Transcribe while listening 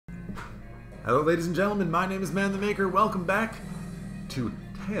Hello ladies and gentlemen, my name is Man the Maker. Welcome back to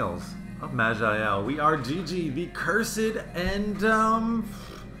Tales of Maj'Eyal. We are Gigi, the Cursed, and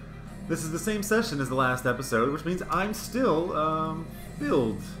this is the same session as the last episode, which means I'm still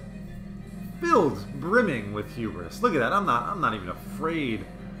filled, brimming with hubris. Look at that, I'm not even afraid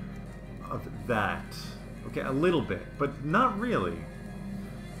of that. Okay, a little bit, but not really.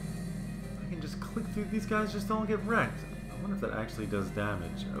 I can just click through, these guys just don't get wrecked. I wonder if that actually does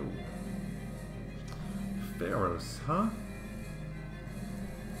damage. Oh. Pharaohs, huh?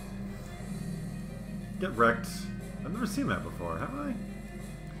 Get wrecked. I've never seen that before, have I?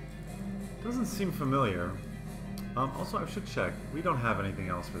 Doesn't seem familiar. Also, I should check. We don't have anything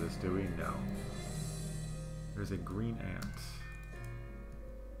else for this, do we? No. There's a green ant.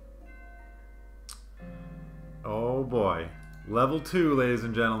 Oh boy. Level 2, ladies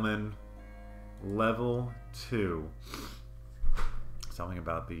and gentlemen. Level 2. Something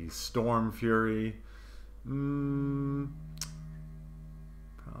about the Storm Fury.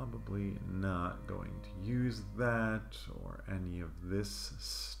 Probably not going to use that or any of this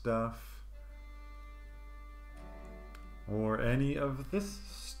stuff. Or any of this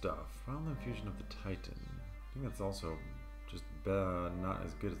stuff. Final infusion of the Titan. I think that's also just not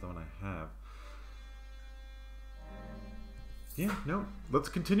as good as the one I have. Yeah, no. Let's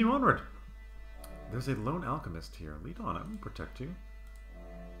continue onward. There's a lone alchemist here. Lead on, I will protect you.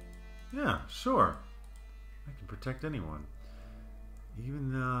 Yeah, sure. I can protect anyone.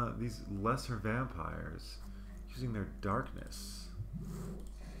 Even these lesser vampires. Using their darkness.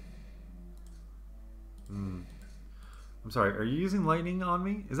 I'm sorry, are you using lightning on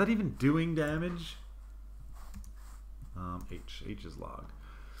me? Is that even doing damage? H is logged.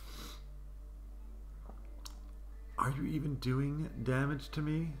 Are you even doing damage to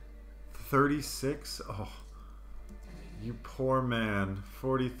me? 36? Oh, you poor man.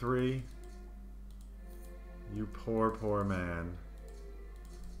 43? You poor, poor man.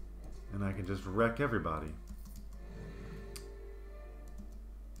 And I can just wreck everybody.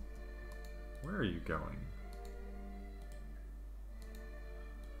 Where are you going?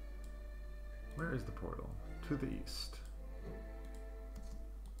 Where is the portal? To the east.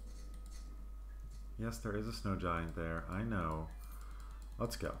 Yes, there is a snow giant there. I know.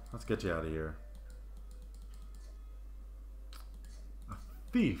 Let's go. Let's get you out of here. A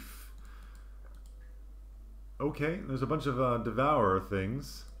thief. Okay, there's a bunch of devourer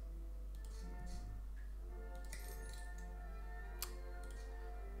things.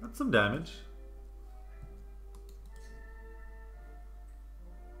 That's some damage.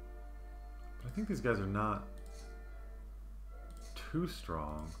 But I think these guys are not too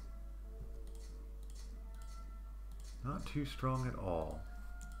strong. Not too strong at all.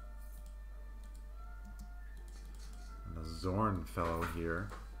 And the Zorn fellow here.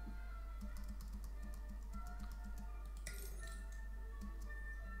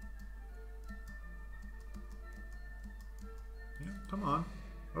 Yeah, come on.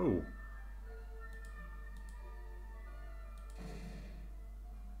 Oh.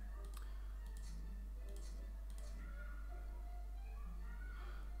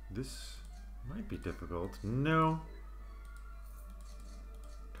 This might be difficult. No.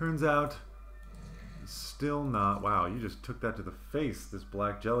 Turns out, still not. Wow, you just took that to the face, this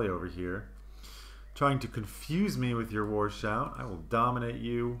black jelly over here. Trying to confuse me with your war shout. I will dominate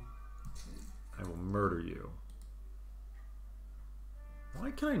you. I will murder you.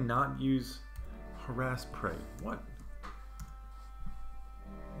 Why can I not use harass prey? What?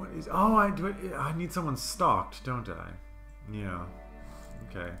 What is... Oh, I need someone stalked, don't I? Yeah.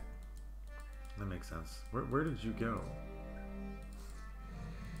 Okay. That makes sense. Where did you go?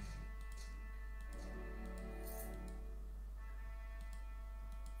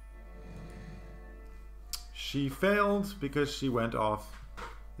 She failed because she went off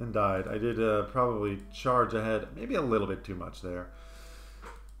and died. I did probably charge ahead. Maybe a little bit too much there.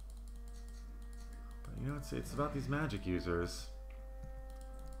 But you know, it's about these magic users.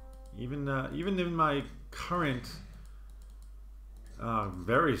 Even in my current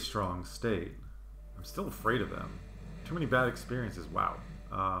very strong state, I'm still afraid of them. Too many bad experiences. Wow.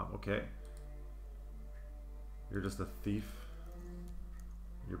 Okay. You're just a thief.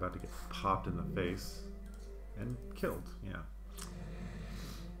 You're about to get popped in the face. And killed, yeah.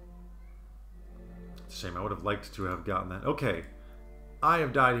 It's a shame. I would have liked to have gotten that. Okay. I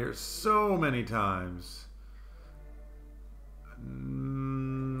have died here so many times.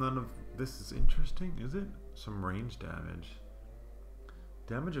 None of this is interesting, is it? Some range damage.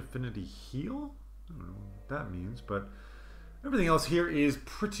 Damage affinity heal? I don't know what that means, but everything else here is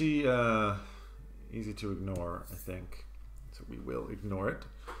pretty easy to ignore, I think. So we will ignore it.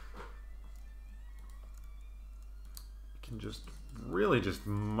 can just really just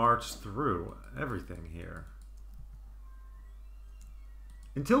march through everything here.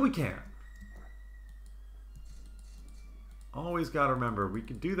 Until we can't. Always got to remember, we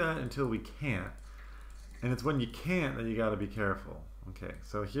can do that until we can't. And it's when you can't that you got to be careful. Okay,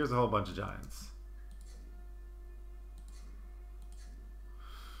 so here's a whole bunch of giants.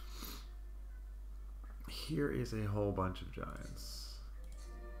 Here is a whole bunch of giants.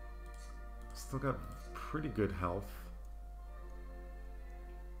 Still got pretty good health.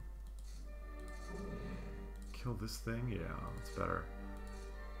 Kill this thing? Yeah, that's better.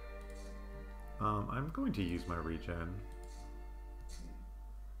 I'm going to use my regen.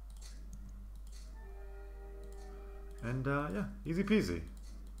 And yeah, easy peasy.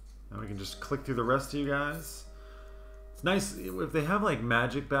 Now we can just click through the rest of you guys. It's nice if they have like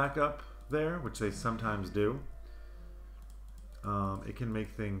magic backup there, which they sometimes do. It can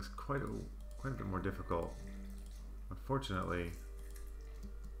make things quite a bit more difficult. Unfortunately,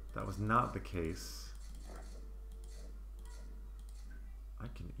 that was not the case. I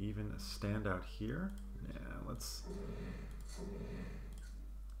can even stand out here. Yeah, let's.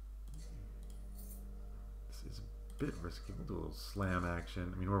 This is a bit risky. We'll do a little slam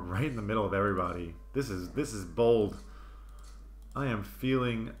action. I mean, we're right in the middle of everybody. This is bold. I am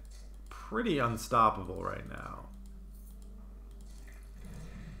feeling pretty unstoppable right now.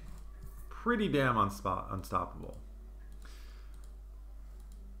 Pretty damn unstoppable.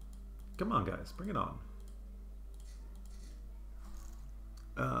 Come on, guys, bring it on.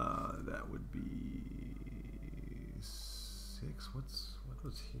 That would be 6. What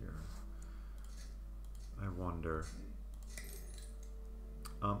was here? I wonder.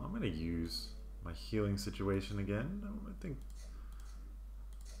 I'm gonna use my healing situation again. I think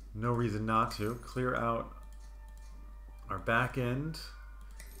no reason not to. Clear out our back end.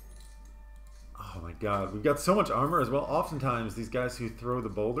 Oh my god, we've got so much armor as well. Oftentimes these guys who throw the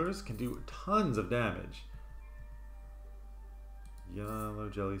boulders can do tons of damage. Yellow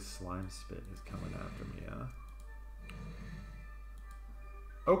jelly slime spit is coming after me, huh?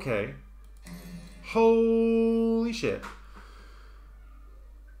 Okay. Holy shit.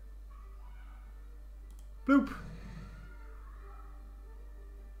 Bloop.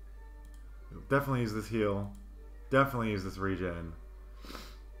 Definitely use this heal. Definitely use this regen.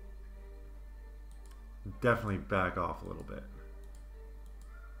 Definitely back off a little bit.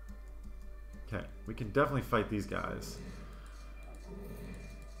 Okay, we can definitely fight these guys.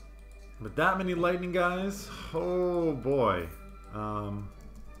 But that many lightning guys, oh boy.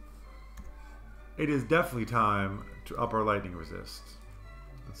 It is definitely time to up our lightning resist.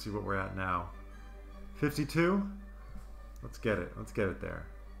 Let's see what we're at now. 52? Let's get it. Let's get it there.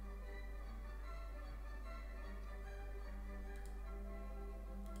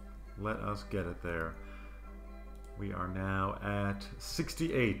 Let us get it there. We are now at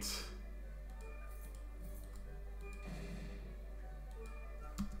 68.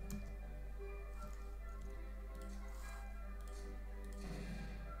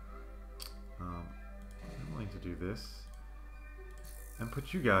 I'm willing to do this and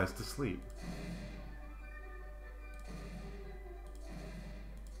put you guys to sleep.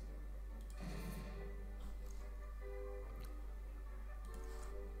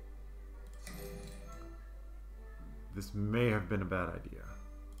 This may have been a bad idea.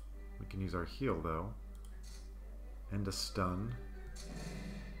 We can use our heal though. And a stun.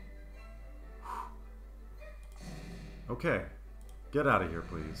 Okay. Get out of here,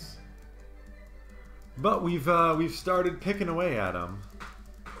 please. But we've started picking away at them.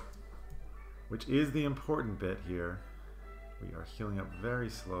 Which is the important bit here. We are healing up very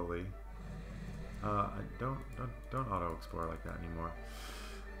slowly. Don't auto explore like that anymore.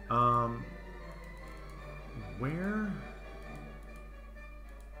 Where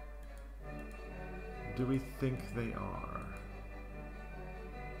do we think they are?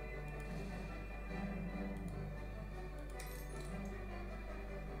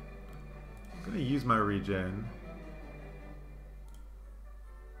 I'm gonna use my regen.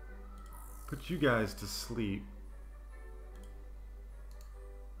 Put you guys to sleep.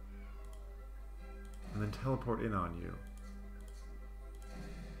 And then teleport in on you.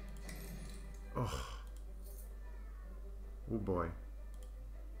 Oh. Oh boy.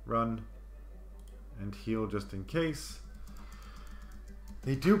 Run. And heal just in case.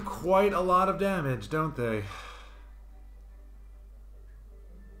 They do quite a lot of damage, don't they?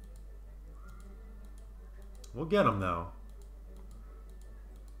 We'll get them though.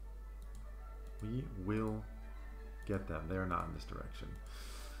 We will get them. They're not in this direction.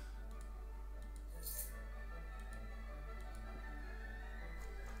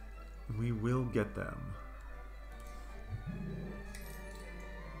 We will get them.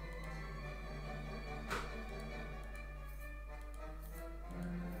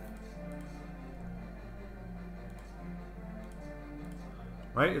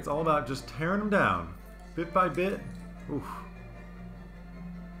 right? It's all about just tearing them down, bit by bit. Oof.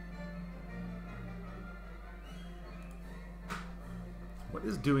 What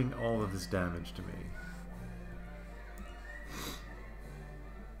is doing all of this damage to me?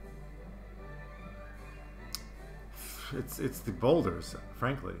 It's the boulders,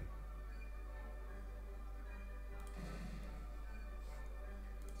 frankly.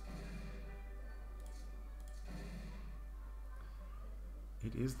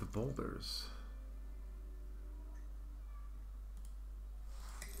 It is the boulders.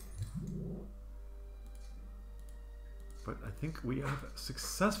 But I think we have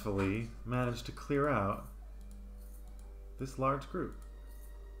successfully managed to clear out this large group.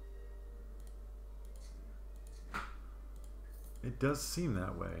 It does seem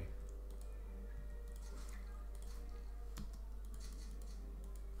that way.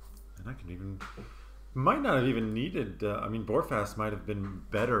 And I can even... Might not have even needed... I mean, Borfast might have been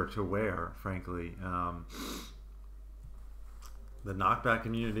better to wear, frankly. The knockback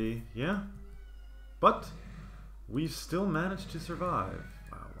immunity, yeah. But we've still managed to survive.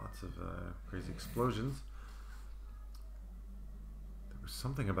 Wow, lots of crazy explosions. There was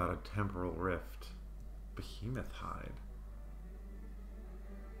something about a temporal rift. Behemoth hide.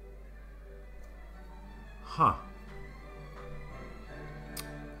 Huh.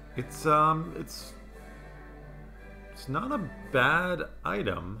 It's not a bad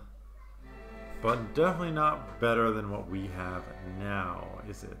item, but definitely not better than what we have now,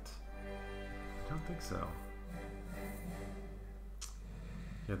 is it? I don't think so.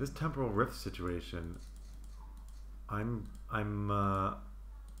 Yeah, this temporal rift situation, I'm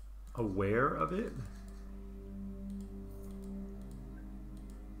aware of it.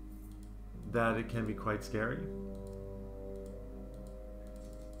 That it can be quite scary.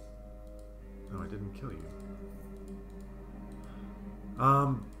 No, I didn't kill you.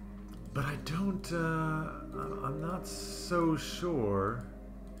 But I don't, I'm not so sure.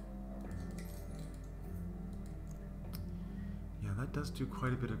 Yeah, that does do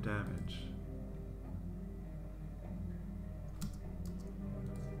quite a bit of damage.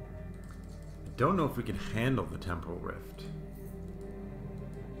 I don't know if we can handle the temporal rift.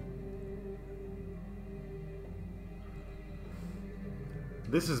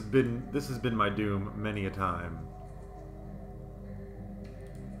 This has been my doom many a time.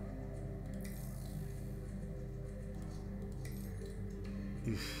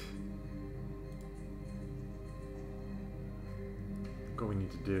 What we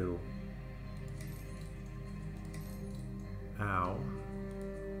need to do, ow,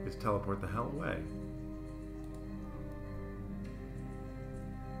 is teleport the hell away.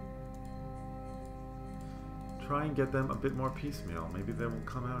 Try and get them a bit more piecemeal. Maybe they will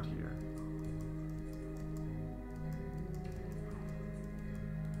come out here.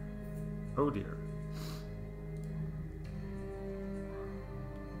 Oh dear.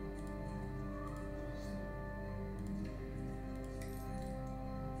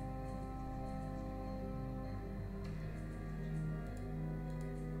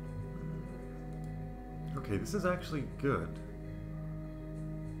 Okay, this is actually good.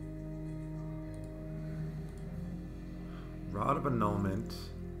 Rod of Annulment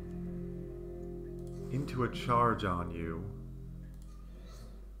into a charge on you.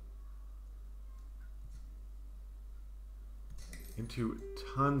 Into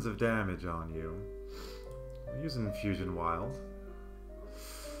tons of damage on you. We'll use an Infusion Wild.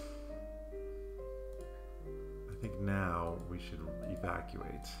 I think now we should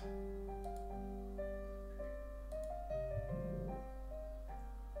evacuate.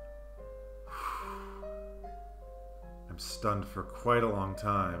 I'm stunned for quite a long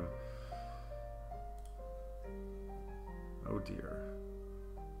time. Oh dear.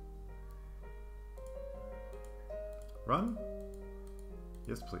 Run?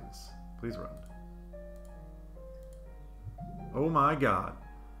 Yes, please. Please run. Oh my god.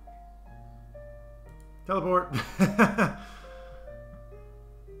 Teleport!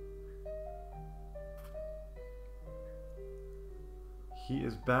 He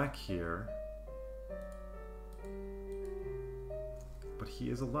is back here. But he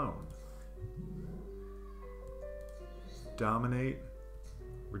is alone. Dominate,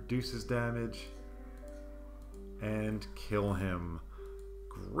 reduces damage, and kill him.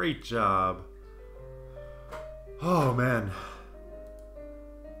 Great job. Oh man.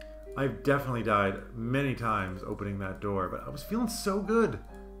 I've definitely died many times opening that door, but I was feeling so good.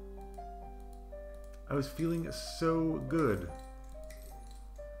 I was feeling so good.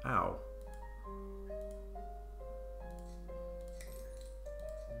 Ow.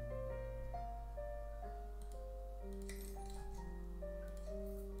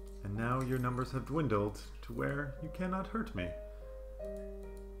 And now your numbers have dwindled to where you cannot hurt me.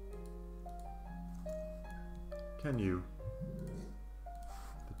 Can you?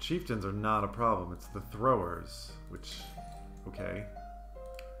 The chieftains are not a problem, it's the throwers, which... okay.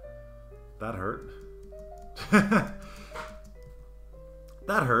 That hurt.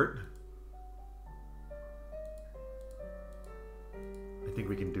 That hurt. I think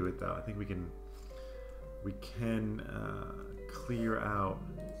we can do it though. I think we can clear out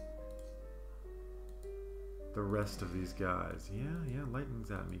the rest of these guys. Yeah,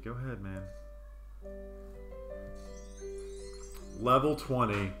 lightning's at me. Go ahead, man. Level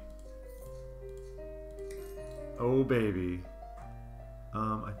 20. Oh, baby.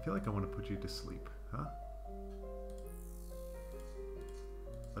 I feel like I want to put you to sleep, huh?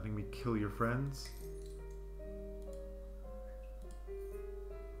 Letting me kill your friends?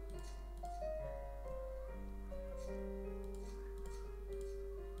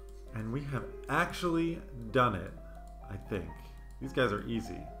 And we have actually done it, I think. These guys are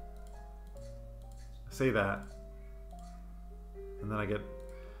easy. I say that. And then I get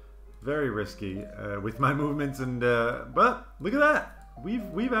very risky with my movements and... but, look at that!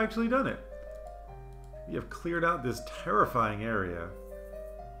 We've actually done it. We have cleared out this terrifying area.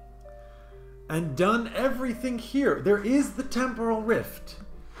 And done everything here. There is the temporal rift.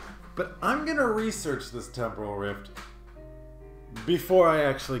 But I'm going to research this temporal rift before I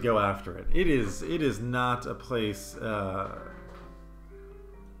actually go after it. It is not a place to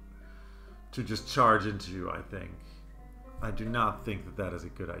just charge into, I think. I do not think that that is a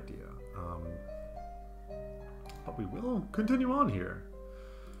good idea. But we will continue on here.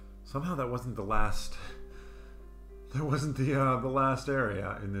 Somehow that wasn't the last... That wasn't the last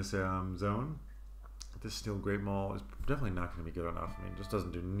area in this zone. This Steel Great Maul is definitely not going to be good enough. I mean, it just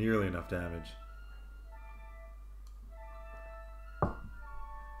doesn't do nearly enough damage. I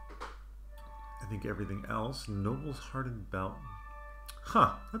think everything else... Noble's Hardened Belt.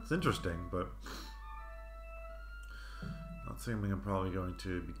 Huh, that's interesting, but... not something I'm probably going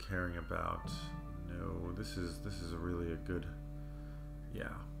to be caring about. No, this is a really a good... yeah.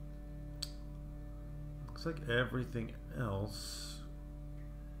 Looks like everything else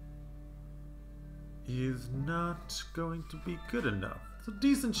is not going to be good enough. It's a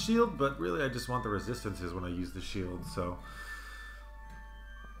decent shield, but really I just want the resistances when I use the shield, so...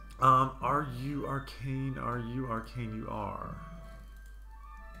 are you arcane? Are you arcane? You are.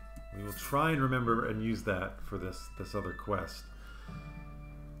 We will try and remember and use that for this other quest.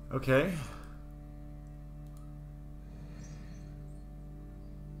 Okay.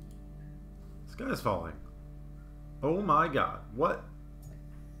 The sky is falling. Oh my god. What?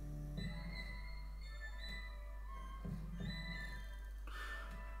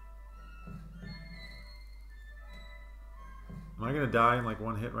 Am I gonna die in like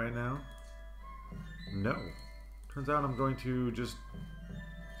one hit right now? No. Turns out I'm going to just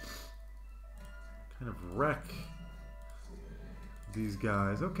kind of wreck these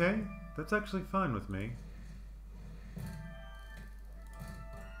guys. Okay, that's actually fine with me.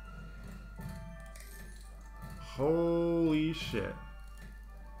 Holy shit.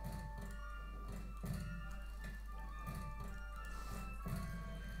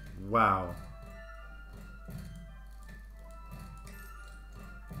 Wow.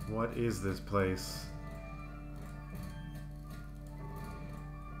 What is this place?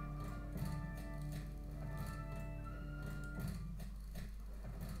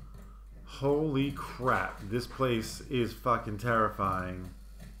 Holy crap, this place is fucking terrifying.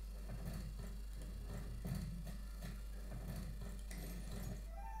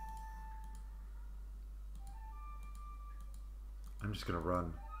 I'm just gonna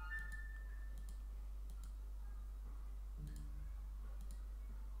run.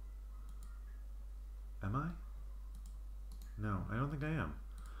 Am I? No, I don't think I am.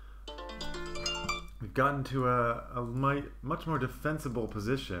 We've gotten to a much more defensible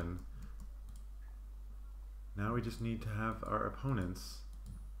position. Now we just need to have our opponents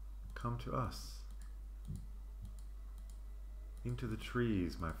come to us. Into the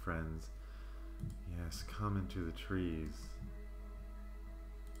trees, my friends. Yes, come into the trees.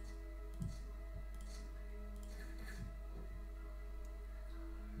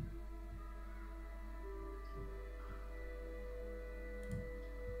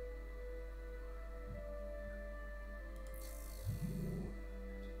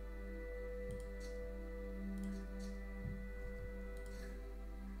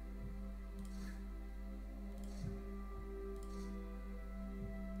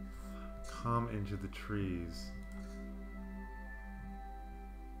 Come into the trees.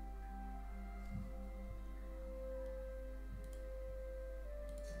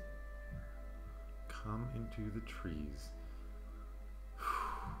 come into the trees.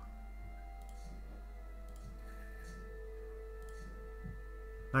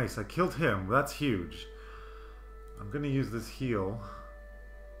 Nice, I killed him. That's huge. I'm gonna use this heal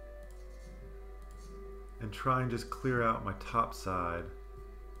and try and just clear out my top side.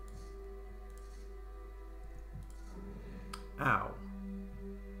 Ow.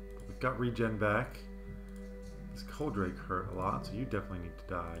 We've got regen back. This Coldrake hurt a lot, so you definitely need to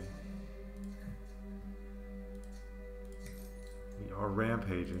die. We are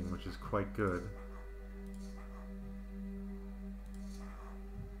rampaging, which is quite good.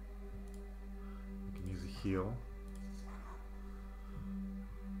 We can use a heal.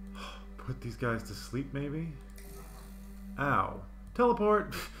 Put these guys to sleep, maybe? Ow.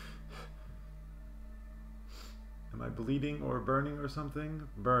 Teleport! Am I bleeding or burning or something?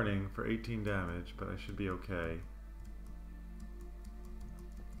 Burning for 18 damage, but I should be okay.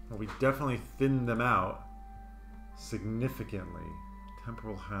 Well, we definitely thinned them out significantly.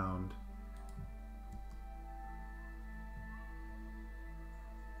 Temporal Hound.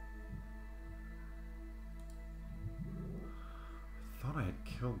 I thought I had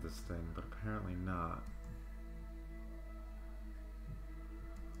killed this thing, but apparently not.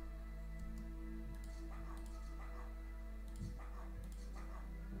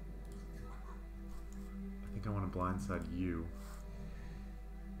 I think I want to blindside you.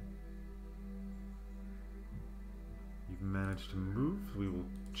 You've managed to move. We will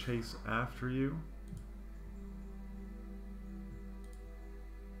chase after you.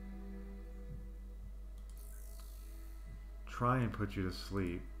 Try and put you to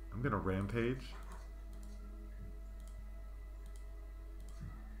sleep. I'm gonna rampage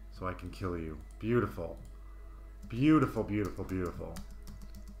so I can kill you. Beautiful. Beautiful, beautiful, beautiful.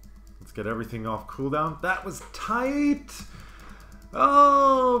 Let's get everything off cooldown. That was tight!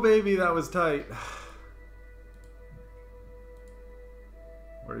 Oh, baby, that was tight.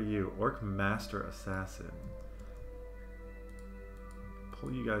 Where are you? Orc Master Assassin.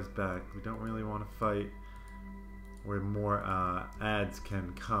 Pull you guys back. We don't really want to fight where more ads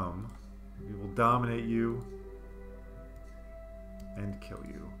can come. We will dominate you and kill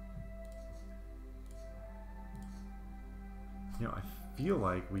you. You know, I feel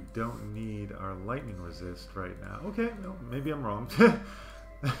like we don't need our lightning resist right now. Okay, no, maybe I'm wrong.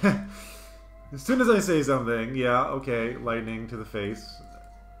 As soon as I say something, yeah, okay, lightning to the face.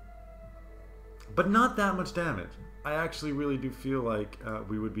 But not that much damage. I actually really do feel like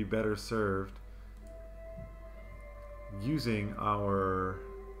we would be better served using our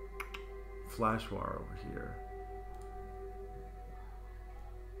Flash War over here.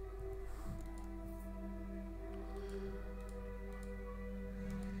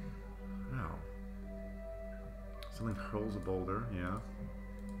 Ow. Something hurls a boulder, yeah.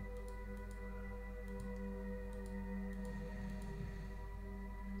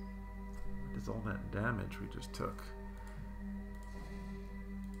 What is all that damage we just took?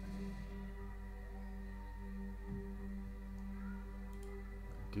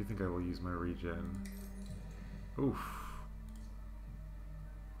 Do you think I will use my regen? Oof.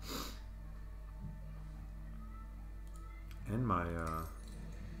 And my,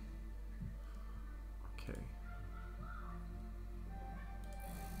 okay.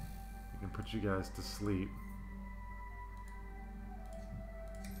 I can put you guys to sleep.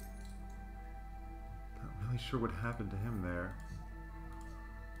 Not really sure what happened to him there.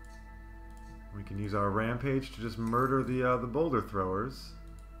 We can use our rampage to just murder the boulder throwers.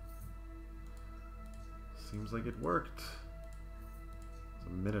 Seems like it worked. There's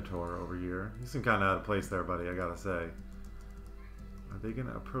a Minotaur over here. You seem kind of out of place there, buddy, I gotta say. Are they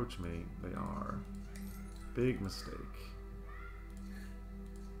gonna approach me? They are. Big mistake.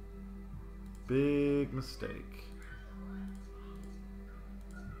 Big mistake.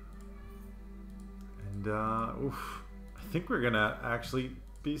 And, oof. I think we're gonna actually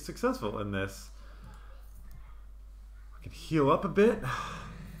be successful in this. We can heal up a bit.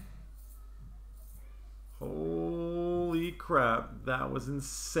 Holy crap, that was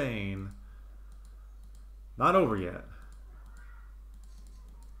insane. Not over yet.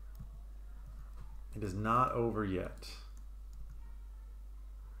 It is not over yet.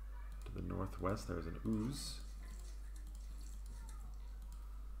 To the northwest, there's an ooze.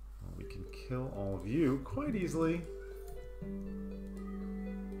 Well, we can kill all of you quite easily.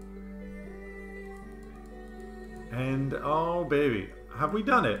 And, oh baby, have we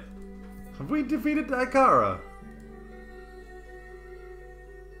done it? Have we defeated Daikara?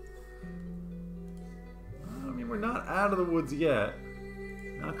 I mean, we're not out of the woods yet.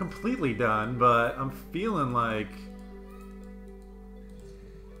 Not completely done, but I'm feeling like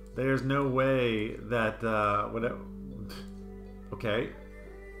There's no way that, okay.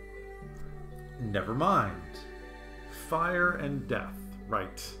 Never mind. Fire and death.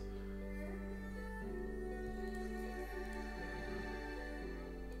 Right.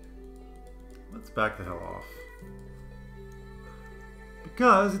 Let's back the hell off.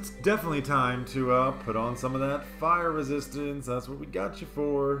 Because it's definitely time to put on some of that fire resistance. That's what we got you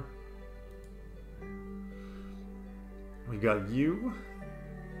for. We got you.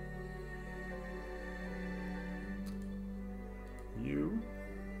 You.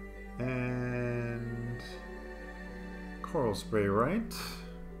 And coral spray, right?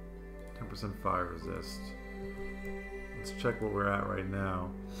 10% fire resist. Let's check what we're at right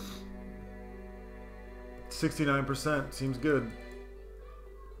now. 69% seems good.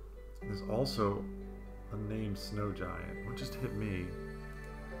 There's also a named snow giant. What just hit me?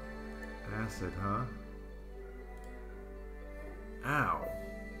 Acid, huh? Ow.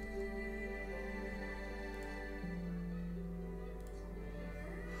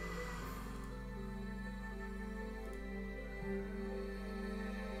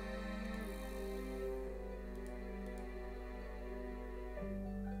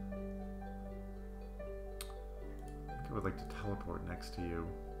 I would like to teleport next to you.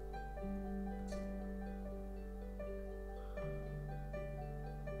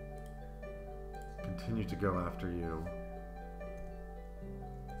 Continue to go after you.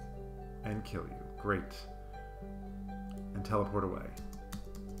 And kill you. Great. And teleport away.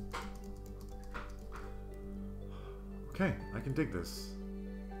 Okay, I can dig this.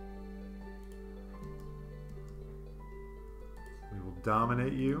 We will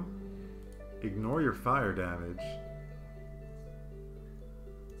dominate you. Ignore your fire damage.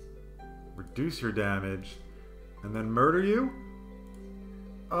 Reduce your damage. And then murder you?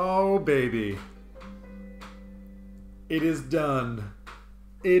 Oh, baby. It is done.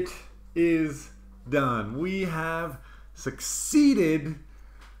 It is done. We have succeeded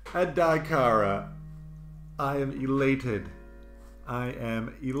at Daikara. I am elated. I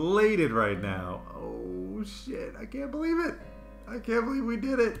am elated right now. Oh, shit. I can't believe it. I can't believe we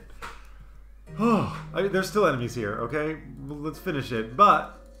did it. Oh, there's still enemies here, okay? Let's finish it.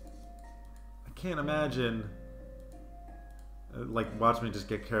 But I can't imagine... like, watch me just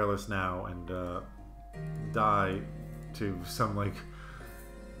get careless now and die to some, like,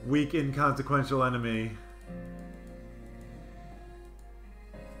 weak, inconsequential enemy.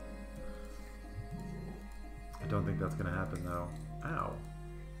 I don't think that's gonna happen, though. Ow.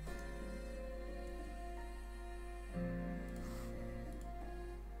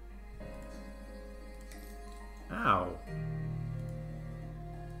 Ow.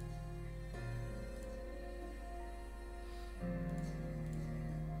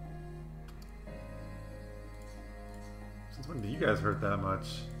 Since when do you guys hurt that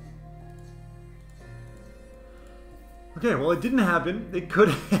much? Okay, well, it didn't happen. It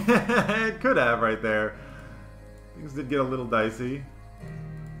could it could have right there. Things did get a little dicey.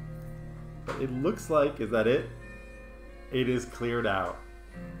 But it looks like, is that it? It is cleared out.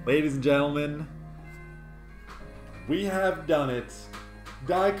 Ladies and gentlemen, we have done it.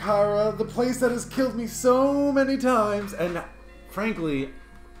 Daikara, the place that has killed me so many times, and frankly,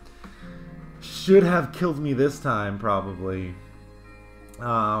 should have killed me this time, probably.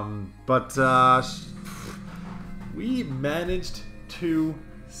 We managed to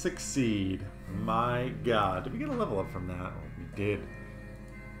succeed. My god. Did we get a level up from that? We did.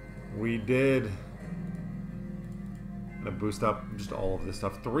 We did. I'm gonna boost up just all of this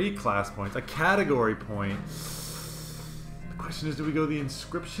stuff. 3 class points. A category point. The question is, do we go the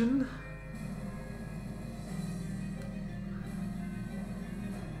inscription?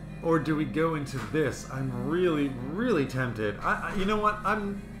 Or do we go into this? I'm really, really tempted. You know what?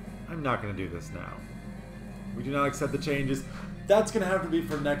 I'm not gonna do this now. We do not accept the changes. That's gonna have to be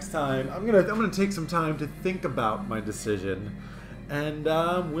for next time. I'm gonna take some time to think about my decision, and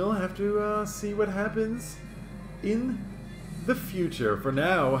we'll have to see what happens in the future. For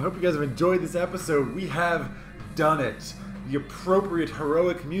now, I hope you guys have enjoyed this episode. We have done it. The appropriate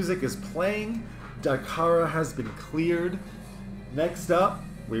heroic music is playing. Daikara has been cleared. Next up,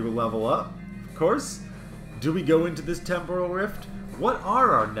 we will level up, of course. Do we go into this temporal rift? What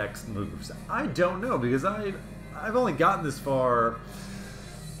are our next moves? I don't know, because I've only gotten this far,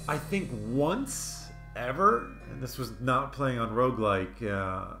 I think, once ever, and this was not playing on roguelike.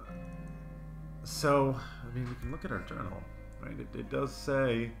 So, I mean, we can look at our journal, right? It does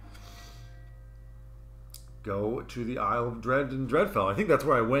say, go to the Isle of Dread in Dreadfell. I think that's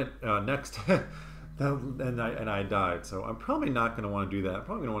where I went next, and I died. So I'm probably not going to want to do that. I'm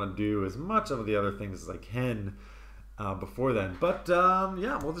probably going to want to do as much of the other things as I can. before then. But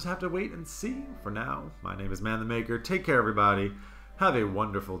yeah, we'll just have to wait and see. For now, my name is Man the Maker. Take care, everybody. Have a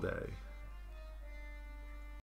wonderful day.